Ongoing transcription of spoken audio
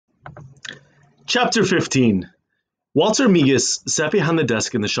Chapter 15. Walter Migas sat behind the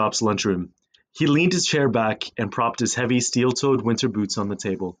desk in the shop's lunchroom. He leaned his chair back and propped his heavy steel-toed winter boots on the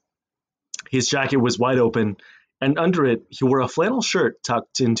table. His jacket was wide open, and under it he wore a flannel shirt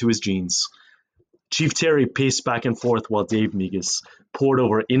tucked into his jeans. Chief Terry paced back and forth while Dave Migas pored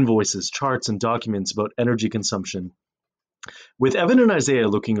over invoices, charts, and documents about energy consumption, with Evan and Isaiah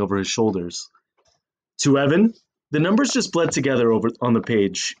looking over his shoulders. To Evan, the numbers just bled together over on the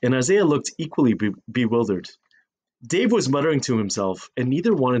page, and Isaiah looked equally bewildered. Dave was muttering to himself, and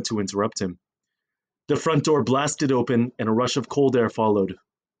neither wanted to interrupt him. The front door blasted open, and a rush of cold air followed.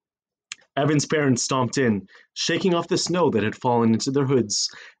 Evan's parents stomped in, shaking off the snow that had fallen into their hoods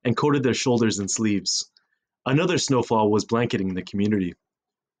and coated their shoulders and sleeves. Another snowfall was blanketing the community.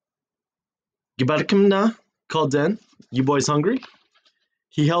 "Gibarkim na?" called Dan. "You boys hungry?"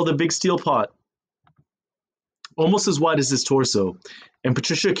 He held a big steel pot, almost as wide as his torso, and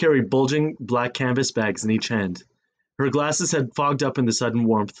Patricia carried bulging black canvas bags in each hand. Her glasses had fogged up in the sudden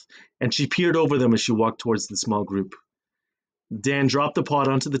warmth, and she peered over them as she walked towards the small group. Dan dropped the pot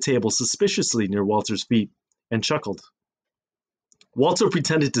onto the table suspiciously near Walter's feet and chuckled. Walter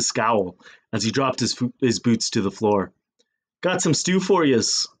pretended to scowl as he dropped his boots to the floor. "Got some stew for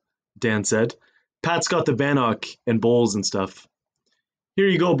yous," Dan said. "Pat's got the bannock and bowls and stuff." "Here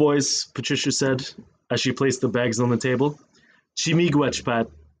you go, boys," Patricia said as she placed the bags on the table. "Chimigwech, Pat,"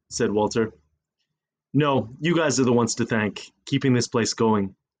 said Walter. "No, you guys are the ones to thank, keeping this place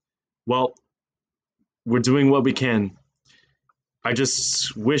going." "Well, we're doing what we can. I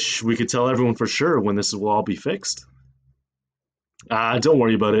just wish we could tell everyone for sure when this will all be fixed." Don't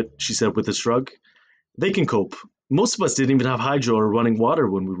worry about it," she said with a shrug. "They can cope. Most of us didn't even have hydro or running water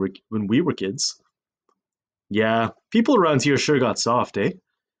when we were kids." "Yeah, people around here sure got soft, eh?"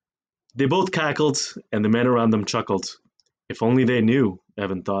 They both cackled, and the men around them chuckled. If only they knew,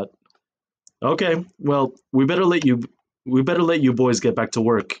 Evan thought. "Okay, well, we better let you boys get back to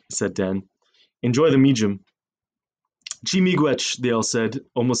work," said Dan. "Enjoy the medium." "Chimigwech," they all said,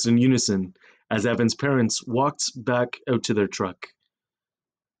 almost in unison, as Evan's parents walked back out to their truck.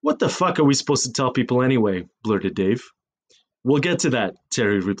 "What the fuck are we supposed to tell people anyway?" blurted Dave. "We'll get to that,"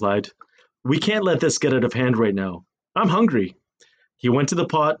 Terry replied. "We can't let this get out of hand right now. I'm hungry." He went to the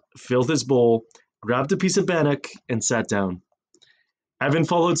pot, filled his bowl, grabbed a piece of bannock, and sat down. Evan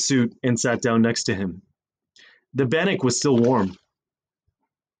followed suit and sat down next to him. The bannock was still warm.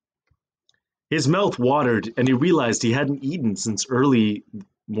 His mouth watered, and he realized he hadn't eaten since early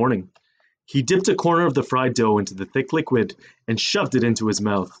morning. He dipped a corner of the fried dough into the thick liquid and shoved it into his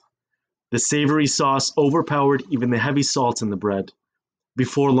mouth. The savory sauce overpowered even the heavy salt in the bread.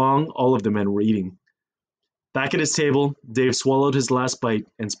 Before long, all of the men were eating. Back at his table, Dave swallowed his last bite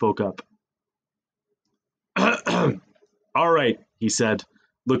and spoke up. "All right," he said,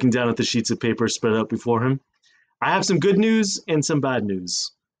 looking down at the sheets of paper spread out before him. "I have some good news and some bad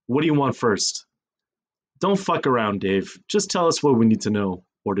news. What do you want first?" "Don't fuck around, Dave. Just tell us what we need to know,"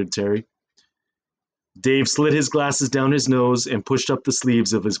 ordered Terry. Dave slid his glasses down his nose and pushed up the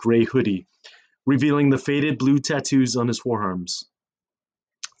sleeves of his gray hoodie, revealing the faded blue tattoos on his forearms.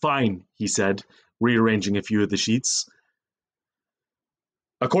 "Fine," he said, rearranging a few of the sheets.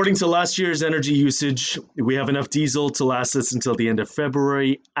 "According to last year's energy usage, we have enough diesel to last us until the end of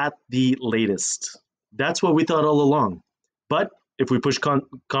February at the latest. That's what we thought all along. But if we push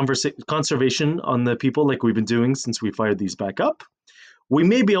conservation on the people like we've been doing since we fired these back up, we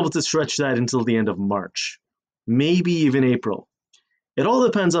may be able to stretch that until the end of March, maybe even April. It all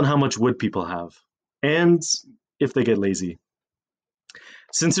depends on how much wood people have, and if they get lazy.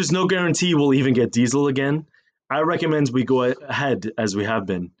 Since there's no guarantee we'll even get diesel again, I recommend we go ahead as we have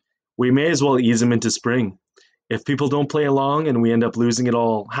been. We may as well ease them into spring. If people don't play along and we end up losing it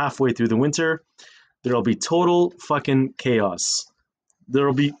all halfway through the winter, there'll be total fucking chaos. There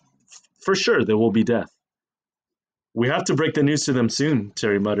will be death." "We have to break the news to them soon,"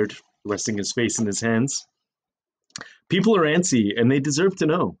 Terry muttered, resting his face in his hands. "People are antsy, and they deserve to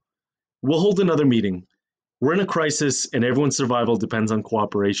know. We'll hold another meeting. We're in a crisis, and everyone's survival depends on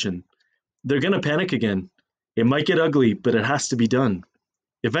cooperation. They're gonna panic again. It might get ugly, but it has to be done.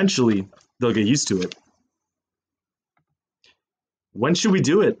 Eventually, they'll get used to it." "When should we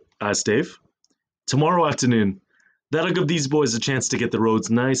do it?" asked Dave. "Tomorrow afternoon. That'll give these boys a chance to get the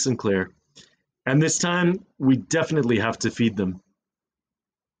roads nice and clear. And this time, we definitely have to feed them."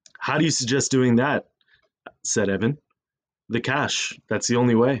 "How do you suggest doing that?" said Evan. "The cache. That's the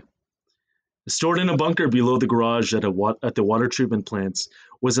only way." Stored in a bunker below the garage at the water treatment plant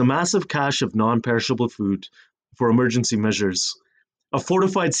was a massive cache of non-perishable food for emergency measures. A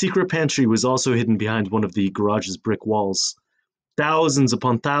fortified secret pantry was also hidden behind one of the garage's brick walls. Thousands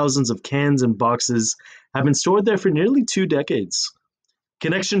upon thousands of cans and boxes have been stored there for nearly 2 decades.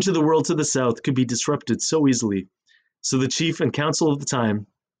 Connection to the world to the south could be disrupted so easily, so the chief and council of the time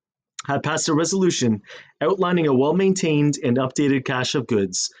had passed a resolution outlining a well-maintained and updated cache of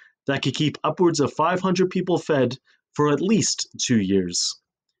goods that could keep upwards of 500 people fed for at least 2 years.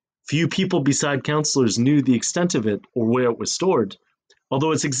 Few people beside councillors knew the extent of it or where it was stored,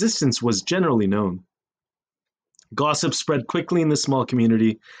 although its existence was generally known. Gossip spread quickly in the small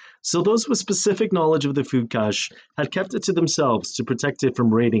community, so those with specific knowledge of the food cache had kept it to themselves to protect it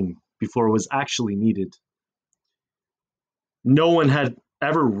from raiding before it was actually needed. No one had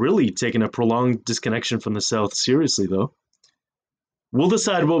ever really taken a prolonged disconnection from the South seriously, though. We'll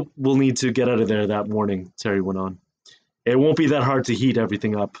decide what we'll need to get out of there that morning, Terry went on. It won't be that hard to heat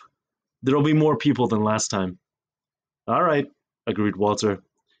everything up. There'll be more people than last time. All right, agreed Walter.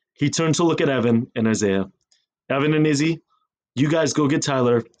 He turned to look at Evan and Isaiah. Evan and Izzy, you guys go get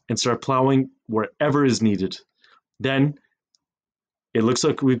Tyler and start plowing wherever is needed. Then, it looks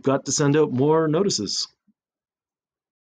like we've got to send out more notices.